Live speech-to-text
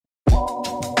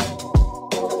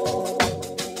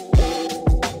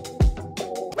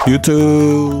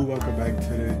YouTube, welcome back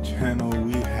to the channel.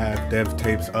 We have dev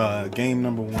tapes, game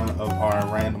number 1 of our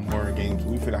random horror games.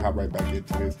 We finna hop right back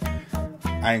into this.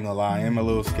 I ain't gonna lie, I'm a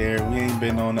little scared. We ain't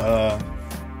been on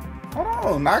hold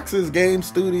on, Nox's game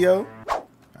studio.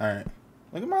 Alright,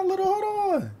 look at my little,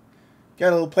 hold on.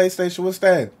 Got a little PlayStation, what's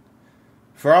that?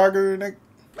 Frogger,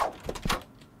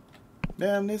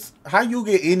 damn, this, how you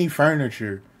get any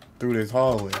furniture through this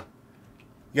hallway?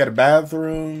 You got a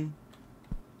bathroom.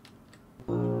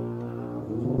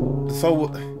 So,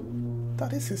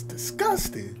 this is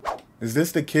disgusting. Is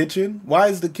this the kitchen? Why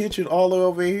is the kitchen all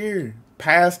over here?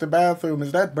 Past the bathroom.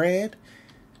 Is that bread?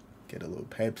 Get a little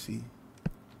Pepsi.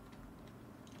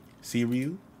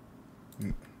 Cereal.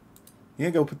 You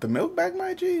ain't gonna put the milk back,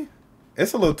 my G?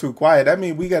 It's a little too quiet. That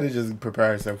means we gotta just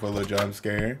prepare ourselves for a little jump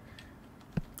scare.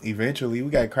 Eventually, we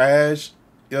gotta crash.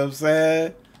 You know what I'm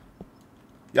saying?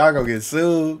 Y'all gonna get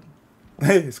sued.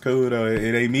 It's cool though.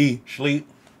 It ain't me. Sleep.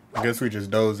 I guess we just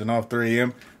dozing off. 3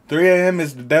 a.m. 3 a.m.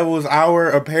 is the devil's hour,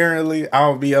 apparently.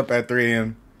 I'll be up at 3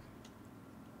 a.m.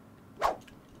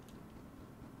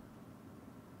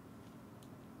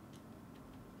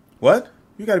 What?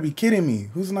 You gotta be kidding me.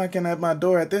 Who's knocking at my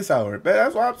door at this hour?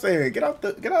 That's what I'm saying. Get out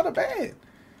of bed.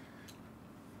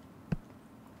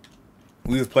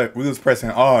 We was pressing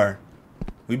R.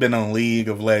 We've been on League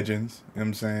of Legends. You know what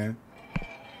I'm saying?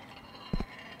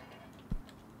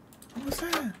 What's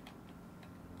that?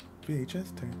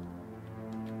 VHS tape.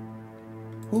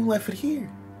 Who left it here?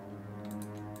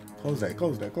 Close that,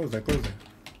 close that, close that, close that.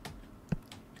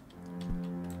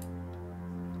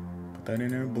 Put that in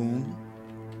there, boom.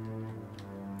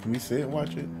 Can we sit and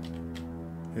watch it?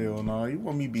 Hell no, you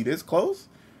want me to be this close?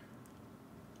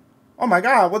 Oh my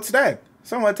God, what's that?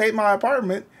 Someone taped my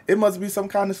apartment. It must be some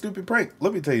kind of stupid prank.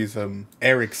 Let me tell you something.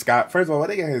 Eric Scott, first of all,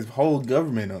 they got his whole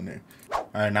government on there. All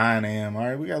right, 9 a.m. All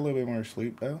right, we got a little bit more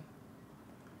sleep though.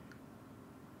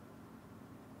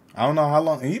 I don't know how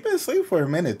long. He been asleep for a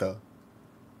minute though.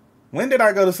 When did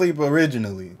I go to sleep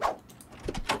originally? It's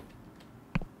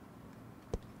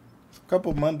a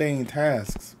couple mundane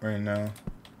tasks right now.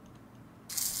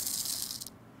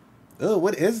 Oh,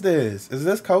 what is this? Is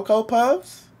this Cocoa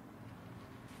Puffs?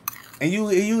 And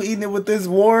you eating it with this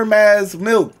warm ass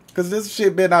milk? Cause this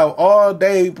shit been out all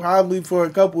day, probably for a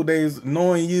couple days.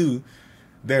 Knowing you.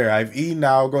 There, I've eaten,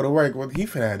 I'll go to work. Well, he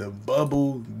finna have the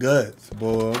bubble guts,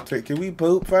 boy. Can we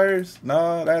poop first?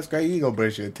 No, that's great. He gonna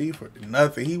brush your teeth for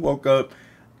nothing. He woke up,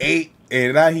 ate,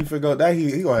 and now he forgot that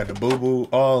he gonna have the boo-boo,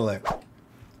 all that. All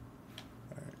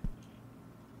right.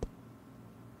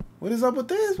 What is up with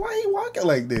this? Why he walking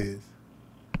like this?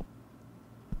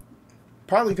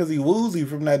 Probably because he woozy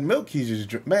from that milk he just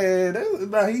drank. Man,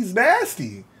 he's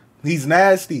nasty. He's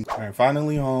nasty. All right,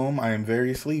 finally home. I am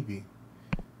very sleepy.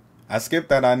 I skipped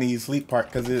that I need sleep part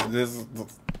because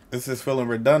this is feeling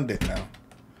redundant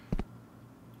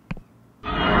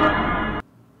now.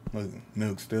 Look,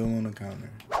 milk still on the counter.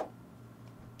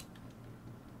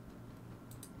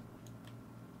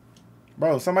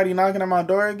 Bro, somebody knocking at my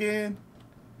door again?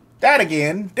 That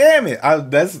again? Damn it!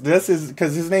 This is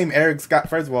because his name Eric Scott.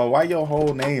 First of all, why your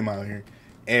whole name out here,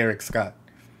 Eric Scott?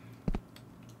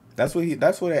 That's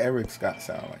what Eric Scott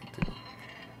sound like too.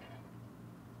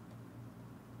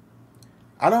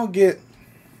 I don't get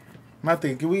my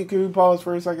thing. Can we pause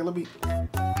for a second? Let me. All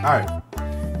right.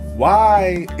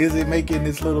 Why is it making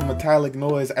this little metallic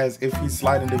noise as if he's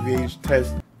sliding the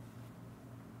VHS,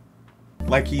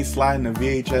 like he's sliding the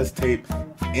VHS tape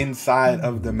inside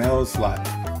of the mail slot?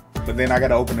 But then I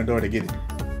gotta open the door to get it.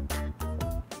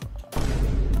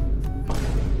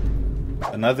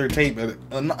 Another tape.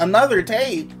 Another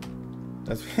tape.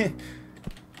 That's oh,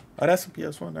 that's a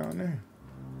PS1 down there.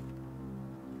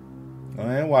 Go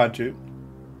ahead and watch it.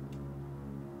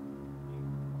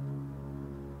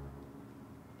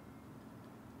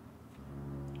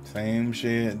 Same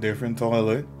shit, different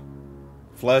toilet.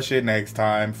 Flush it next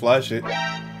time. Flush it.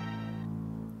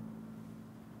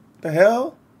 The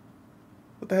hell?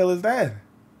 What the hell is that?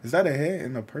 Is that a head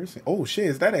in a person? Oh shit,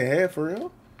 is that a head for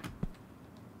real?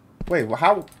 Wait, well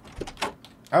how?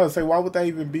 I would say, why would that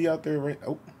even be out there right?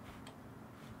 Oh,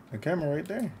 the camera right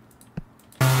there.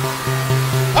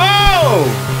 Oh!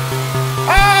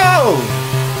 Oh!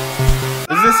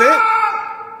 Is this it?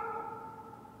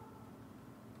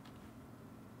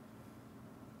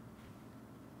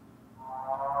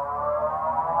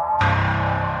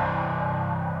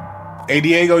 Hey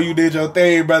Diego, you did your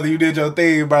thing, brother. You did your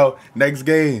thing, bro. Next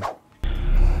game.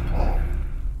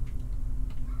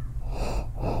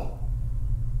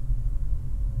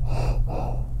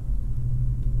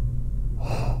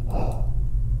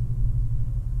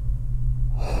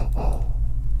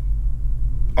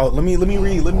 Oh, let me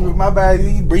read. My bad.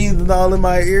 He breathing all in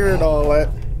my ear and all that.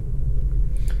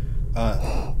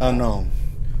 Unknown.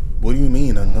 What do you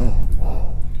mean unknown?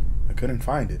 I couldn't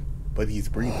find it, but he's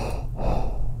breathing.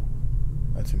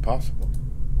 That's impossible.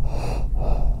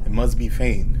 It must be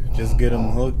faint. Just get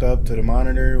him hooked up to the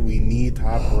monitor. We need to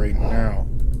operate now.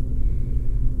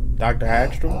 Dr.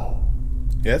 Hagstrom?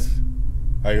 Yes?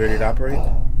 Are you ready to operate?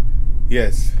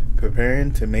 Yes.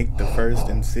 Preparing to make the first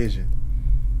incision.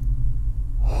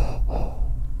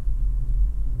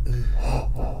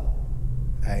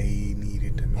 I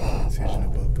needed to make an incision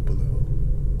above the bullet hole.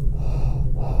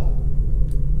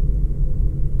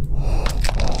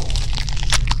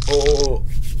 Oh.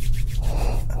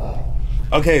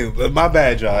 Okay, my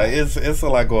bad, y'all. It's a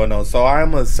lot going on. So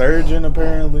I'm a surgeon,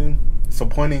 apparently. It's a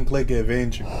point and click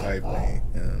adventure type thing.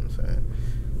 You know what I'm saying?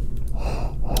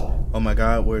 Oh my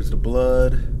God, where's the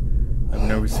blood? I've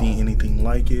never seen anything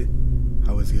like it.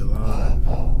 How is he alive?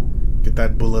 Get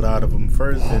that bullet out of him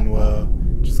first, and well,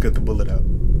 just get the bullet out.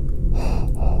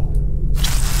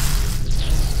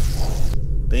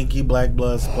 Stinky black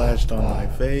blood splashed on my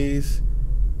face.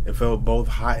 It felt both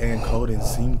hot and cold and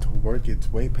seemed to work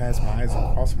its way past my eyes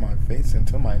across my face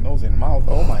into my nose and mouth.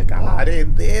 Oh my God,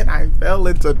 and then I fell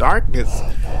into darkness.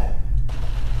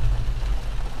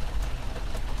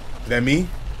 Is that me?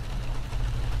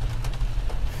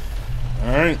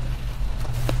 Alright.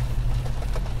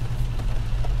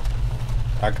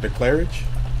 Dr. Claridge?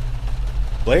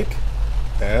 Blake?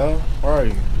 The hell? Where are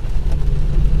you?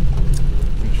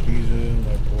 Anesthesia,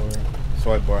 whiteboard.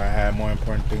 Whiteboard. I had more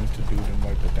important things to do than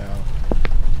wipe it down.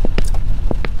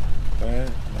 But there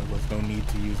was no need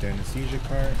to use the anesthesia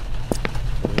card.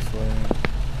 Go this way.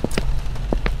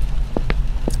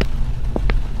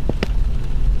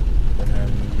 Didn't have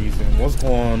any reason. What's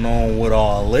going on with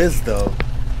all this though?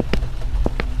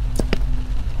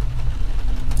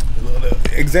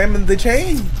 Examine the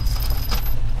chains.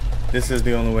 This is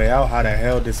the only way out. How the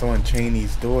hell did someone chain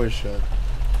these doors shut?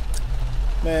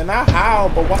 Man, not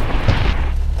how, but what?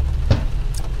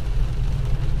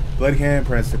 Bloody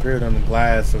handprints appeared on the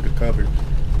glass of the cupboard.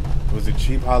 It was a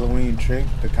cheap Halloween trick,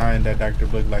 the kind that Dr.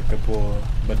 Blake liked to pull,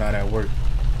 but not at work.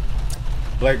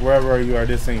 Blake, wherever you are,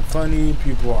 this ain't funny.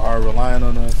 People are relying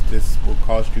on us. This will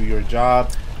cost you your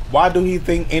job. Why do he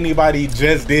think anybody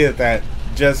just did that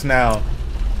just now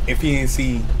if he ain't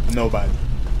see nobody?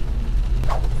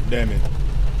 Damn it.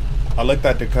 I looked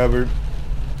at the cupboard.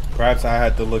 Perhaps I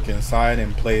had to look inside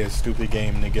and play a stupid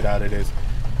game to get out of this.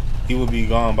 He would be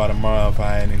gone by tomorrow if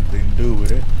I had anything to do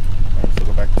with it. Alright, so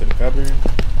go back to the cupboard.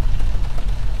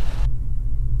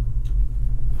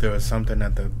 There was something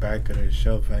at the back of the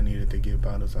shelf. I needed to get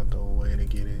bottles out the way to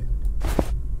get it.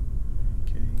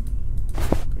 Okay.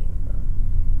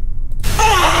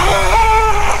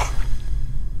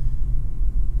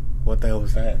 What the hell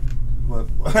was that? What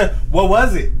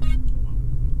was it?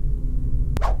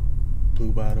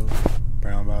 Blue bottle,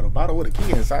 brown bottle with a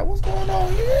key inside. What's going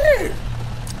on here?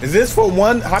 Is this for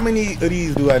one? How many of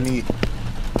these do I need?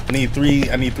 I need three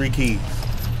keys.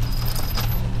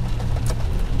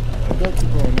 I'm gonna keep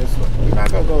going this way. We're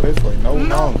not gonna go this way no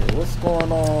longer. What's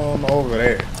going on over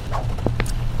there?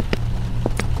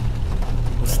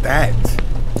 What's that?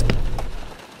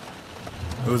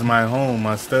 It was my home,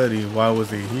 my study. Why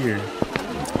was it here?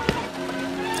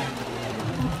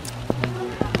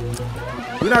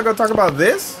 We're not gonna talk about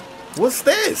this? What's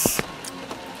this?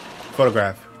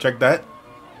 Photograph. Check that.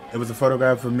 It was a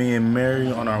photograph of me and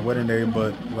Mary on our wedding day,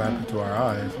 but what happened to our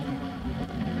eyes?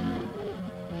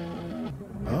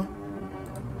 Huh?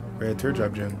 Red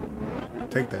teardrop gem.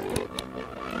 Take that.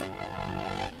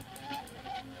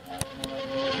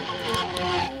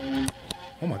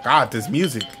 Oh my God, this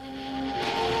music.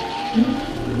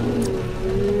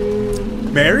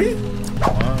 Mary?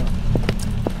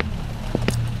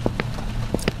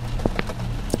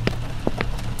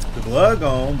 The blood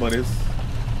gone, but it's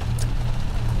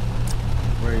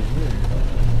right here.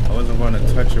 I wasn't going to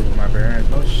touch it with my bare hands.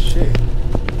 No shit.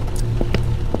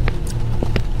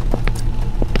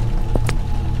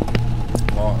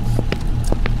 Lost.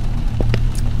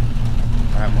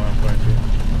 I have more important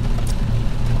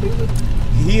shit.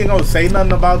 He ain't gonna say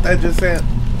nothing about that. Just saying.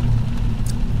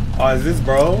 Oh, is this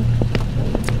bro?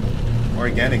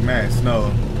 Organic mask?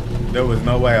 No, there was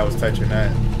no way I was touching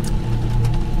that.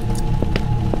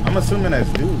 I'm assuming that's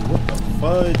dude. What the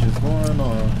fudge is going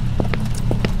on?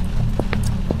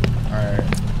 Alright.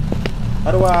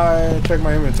 How do I check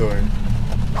my inventory?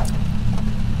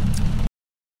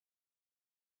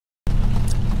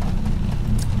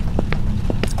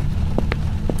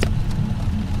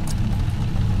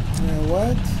 Man,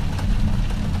 what?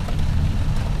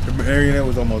 Marionette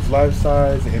was almost life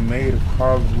size and made of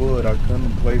carved wood. I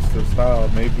couldn't place the style.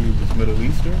 Maybe it was Middle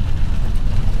Eastern.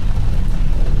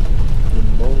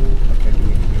 Wooden bowl. I can't do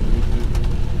anything with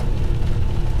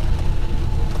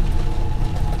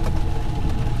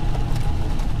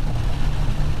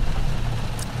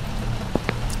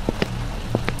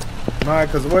it. Nah,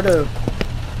 cause where the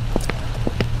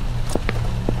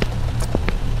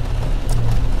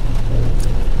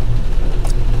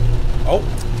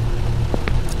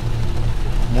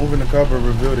moving the cover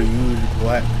revealed a huge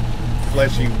black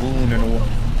fleshy wound in the wall.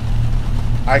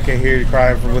 I can hear you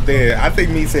crying from within. I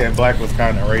think me saying black was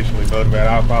kind of racially motivated.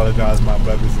 I apologize, my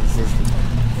brothers and sisters.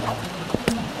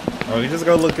 Oh, you just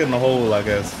go look in the hole, I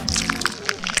guess.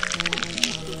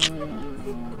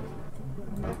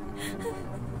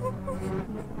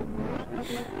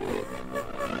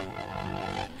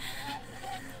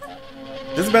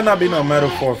 This better not be no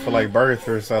metaphor for like birth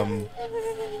or something.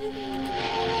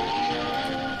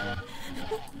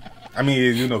 I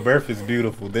mean, you know, birth is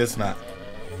beautiful. This not.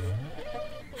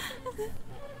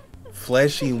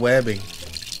 Fleshy webbing.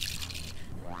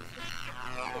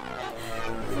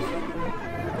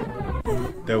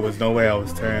 There was no way I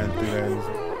was tearing through that.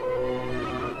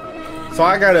 So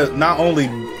I gotta not only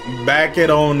back it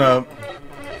on up.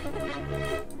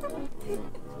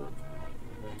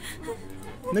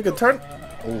 Nigga, turn.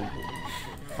 Oh,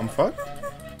 I'm fucked.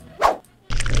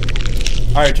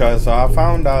 Alright, y'all. So I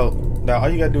found out that all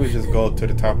you gotta do is just go to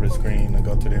the top of the screen and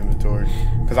go to the inventory.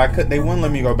 Cause they wouldn't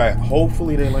let me go back.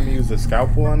 Hopefully they let me use the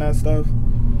scalpel on that stuff.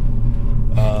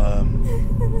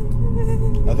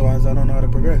 Otherwise I don't know how to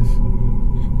progress.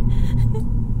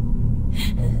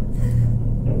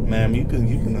 Man, you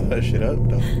can hush it up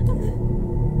though.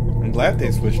 I'm glad they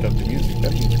switched up the music.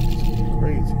 That music is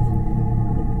crazy.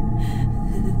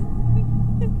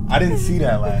 I didn't see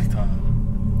that last time.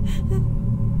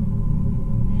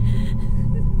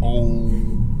 Oh.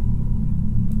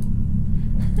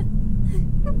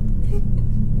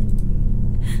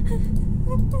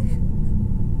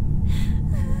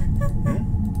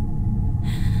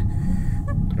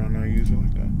 Could I not use it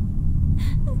like that?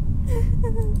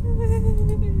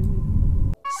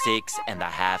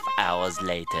 6.5 hours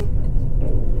later.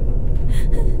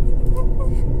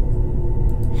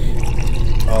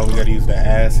 Oh, we gotta use the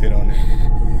acid on it.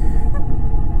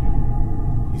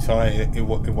 You saw it, it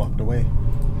walked away.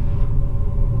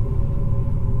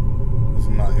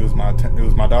 It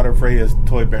was my daughter Freya's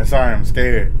toy bear. Sorry, I'm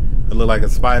scared. It looked like a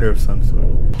spider of some sort.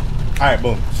 Alright,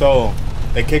 boom. So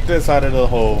they kicked us out of the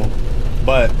hole,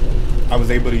 but I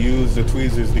was able to use the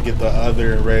tweezers to get the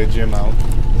other red gem out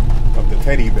of the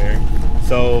teddy bear.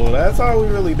 So that's all we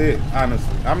really did,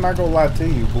 honestly. I'm not gonna lie to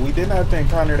you, but we didn't have to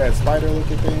encounter that spider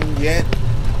looking thing yet.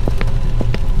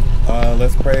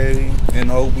 Let's pray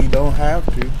and hope we don't have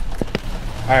to.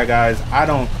 Alright guys, I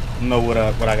don't know what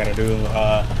I gotta do.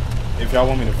 If y'all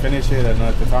want me to finish it at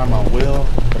another time, I will.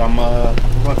 But I'm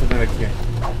going to the next game.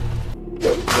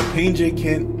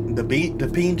 The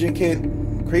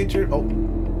Pinjikin creature. Oh,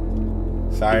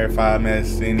 sorry if I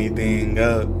mess anything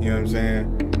up. You know what I'm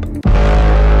saying?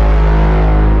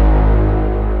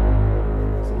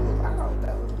 It's a little loud.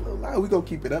 That was a little loud. We gonna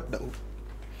keep it up though.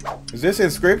 Is this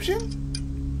inscription?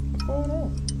 What's going on?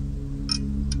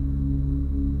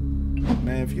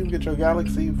 Man, if you can get your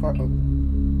galaxy far. Oh.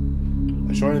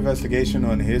 A short investigation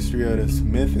on the history of the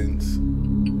Smithmans.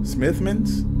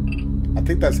 I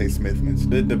think that's a Smithmans.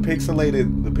 The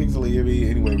pixelated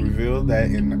anyway revealed that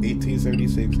in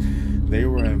 1876 they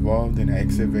were involved in the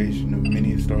excavation of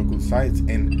many historical sites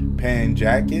in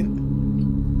Panjakin.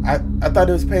 I thought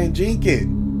it was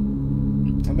Panjikin.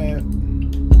 My bad.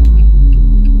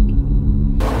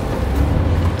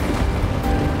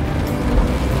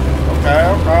 Okay.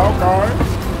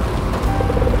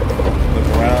 Look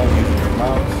around using your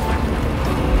mouse.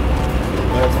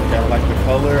 Left, I like the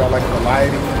color, I like the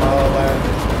lighting and all that.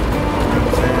 You know what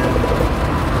I'm saying?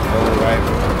 Go right.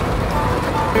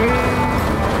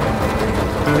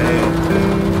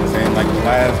 Same like the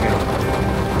last game.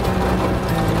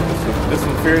 This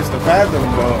one Fears the Fathom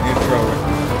intro.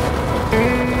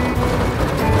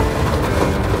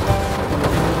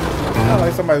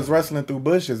 Like somebody was rustling through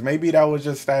bushes. Maybe that was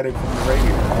just static from the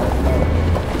radio. I don't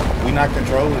know. We not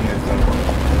controlling this though.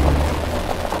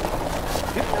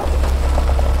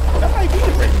 That might be the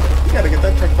radio. You gotta get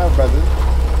that checked out, brother.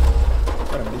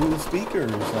 Got a blue speaker or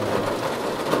something.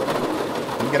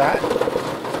 Let me get out.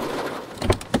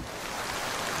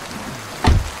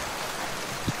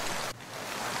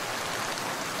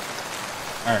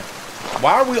 Alright.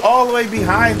 Why are we all the way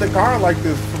behind the car like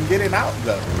this from getting out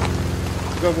though?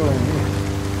 Go in here.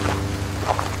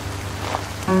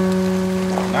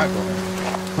 Not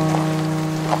going.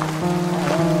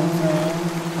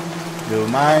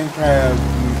 Minecraft,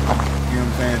 you know what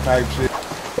I'm saying, type shit.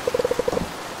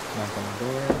 Knock on the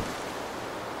door.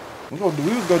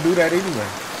 We was gonna do that anyway.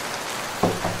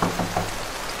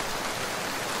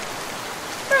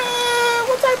 Man,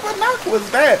 what type of knock was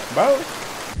that, bro?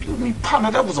 Excuse me,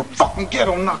 partner, that was a fucking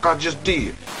ghetto knock I just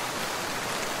did.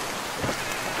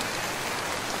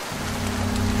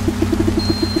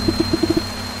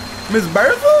 Miss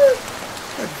Bertha?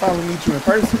 I'd finally meet you in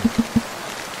person.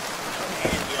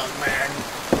 Man, young man.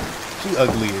 She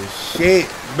ugly as shit.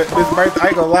 But Miss Bertha, I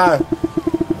ain't gonna lie.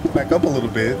 Back up a little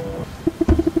bit.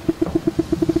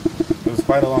 It was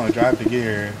quite a long drive to get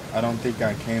here. I don't think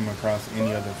I came across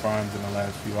any other farms in the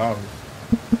last few hours.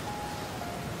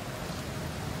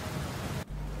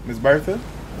 Miss Bertha?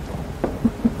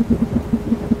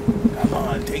 Come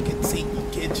on, take a seat in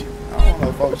the kitchen. I don't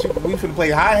know, folks. We finna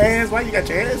play hot hands? Why you got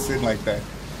your hands sitting like that?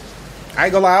 I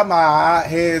ain't gonna lie, my hot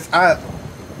hands,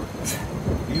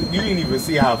 you didn't even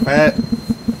see how fat.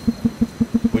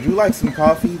 Would you like some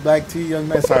coffee, black tea, young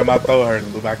man? Sorry, my throat hurt a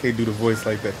little bit. I can't do the voice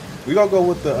like that. We gonna go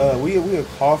with the, we a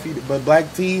coffee, but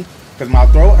black tea, because my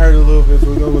throat hurt a little bit, so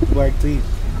we go with the black tea.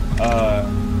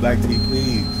 Black tea,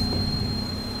 please.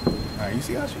 Alright, you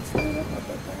see how she's standing up like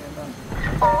that thing?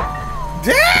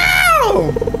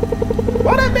 Damn!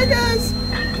 Why that big ass,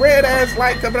 red ass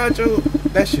light coming out your...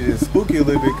 That shit is spooky a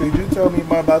little bit. Could you tell me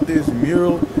more about this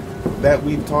mural that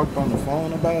we talked on the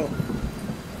phone about?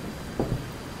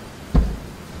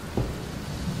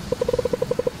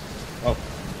 Oh.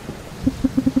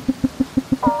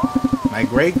 My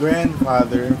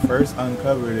great-grandfather first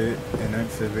uncovered it in an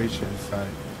excavation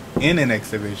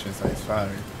site.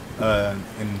 Sorry.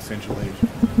 In Central Asia.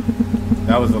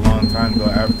 That was a long time ago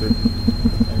after...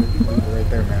 Right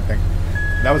there, man. Thank you.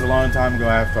 That was a long time ago.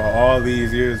 After all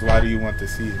these years, why do you want to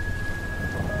see it?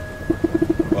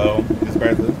 Well, Ms.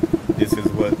 Bertha, this is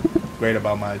what's great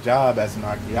about my job as an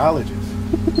archaeologist.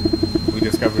 We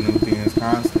discover new things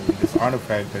constantly. This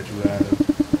artifact that you have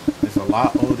is a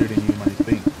lot older than you might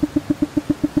think.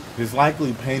 It's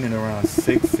likely painted around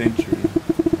 6th century.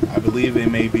 I believe it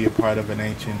may be a part of an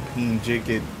ancient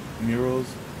Pinjikit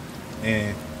murals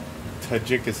in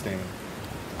Tajikistan.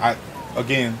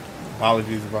 Again,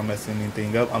 apologies if I'm messing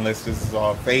anything up, unless this is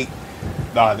all fake.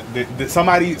 Nah,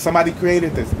 somebody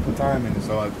created this, put time in it.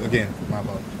 So again, my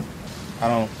apologies. I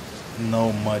don't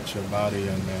know much about it,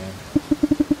 young man.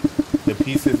 The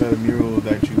pieces of the mural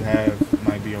that you have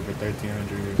might be over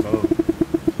 1,300 years old.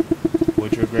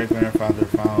 What your great-grandfather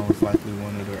found was likely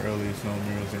one of the earliest known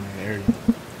murals in the area.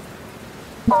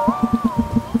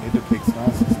 It depicts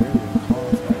Nazis area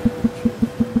caused by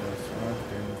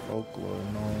folklore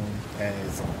known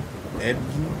as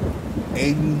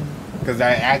Aiden, because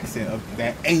that accent of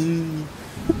that Aiden.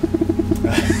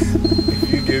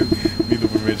 If you give me the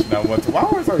permission, I want to. Why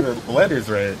are the letters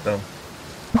red though?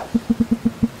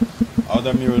 All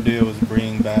that mural did was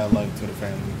bring bad luck to the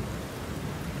family.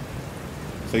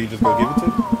 So you just go give it to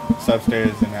them? It's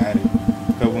upstairs in the attic.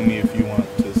 Come with me if you want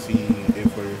to see it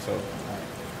for yourself.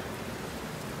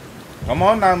 Right. Come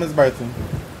on now, Miss Bertha.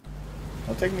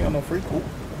 Don't take me on no free poop.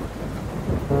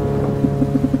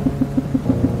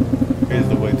 Here's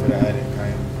the way to the attic. I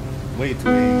am way too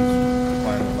aged to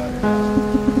climb the ladder.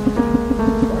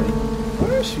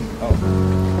 Where is she? Oh.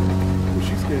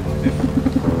 She's scared.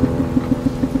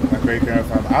 My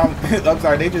great-grandfather. I'm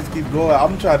sorry, they just keep going.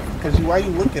 I'm trying to, because why are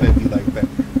you looking at me like that?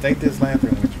 Take this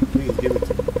lantern with you. Please give it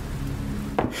to me.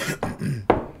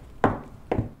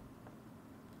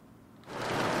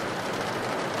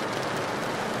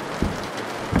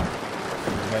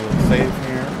 Got a little save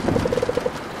here.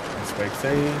 Inspect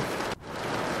save.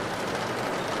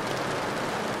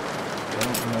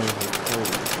 Don't know the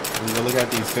code. We're gonna look at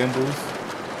these symbols.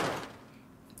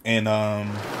 And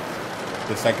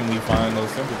the second we find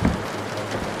those symbols.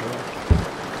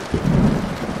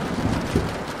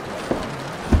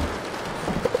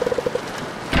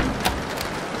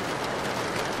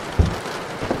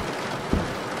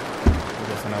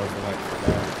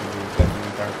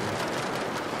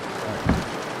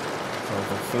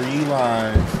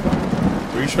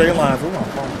 Three straight lines. Ooh, I'm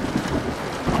falling.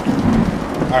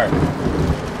 Alright.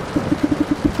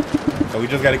 So we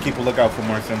just gotta keep a lookout for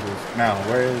more symbols. Now,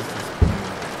 where is this?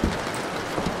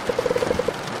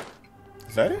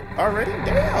 Is that it? Already?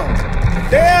 Damn!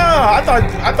 Damn!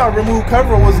 I thought remove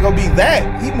cover was gonna be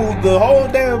that. He moved the whole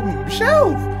damn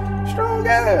shelf. Strong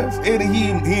ass. And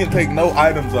he didn't take no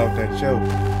items off that shelf.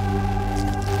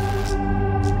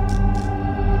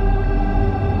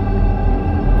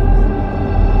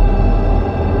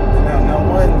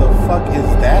 What the fuck is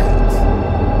that?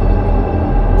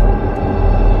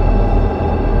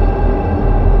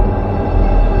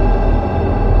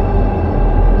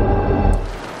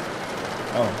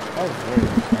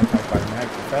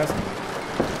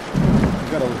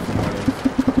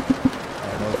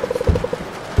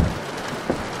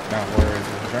 Now, where is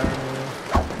the journal?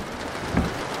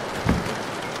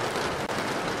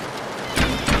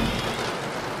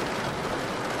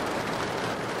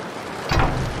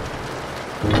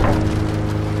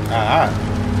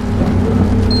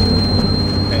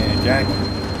 And Jackie.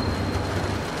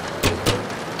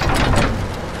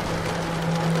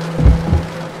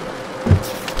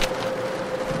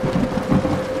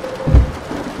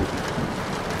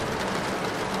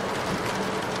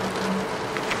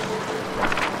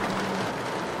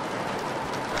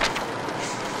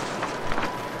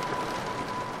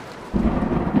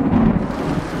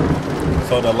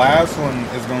 So the last one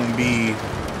is going to be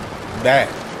that.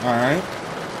 All right.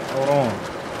 Hold on.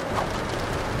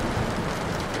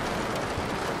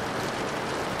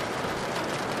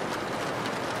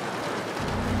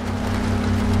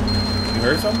 You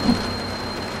heard something?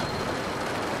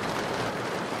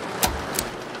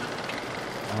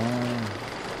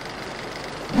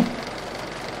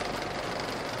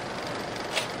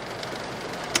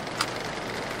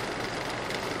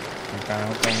 Okay.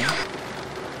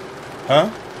 Huh?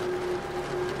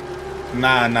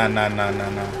 Nah.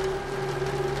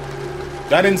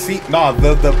 I didn't see. No,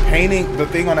 the painting, the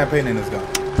thing on that painting is gone.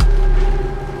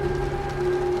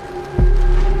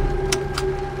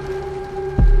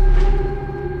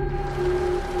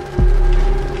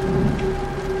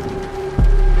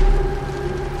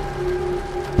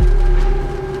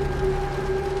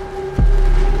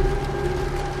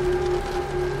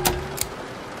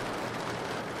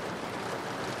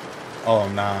 Oh,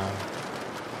 nah.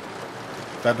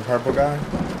 Is that the purple guy?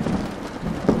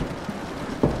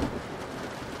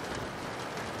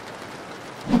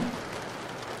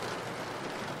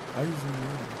 How you zoom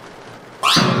in?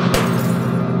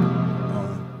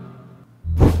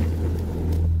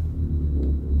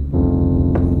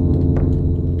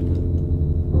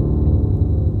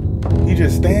 Oh. He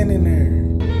just standing there.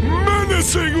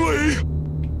 Menacingly!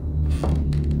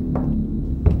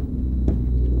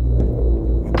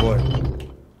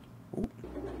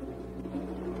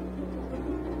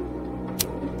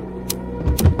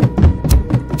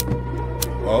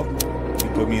 Well, he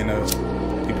put me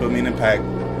in a pack.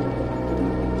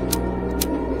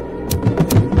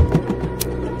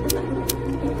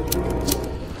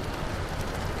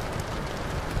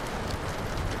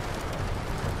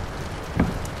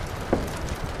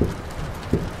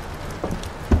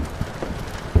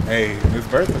 Hey, his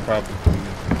birthday probably.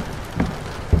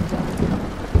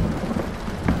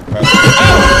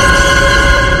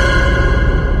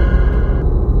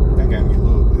 That got me a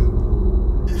little bit.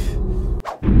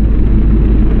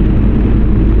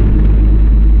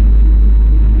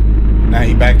 Now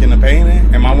he back in the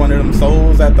painting? Am I one of them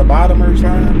souls at the bottom or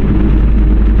something?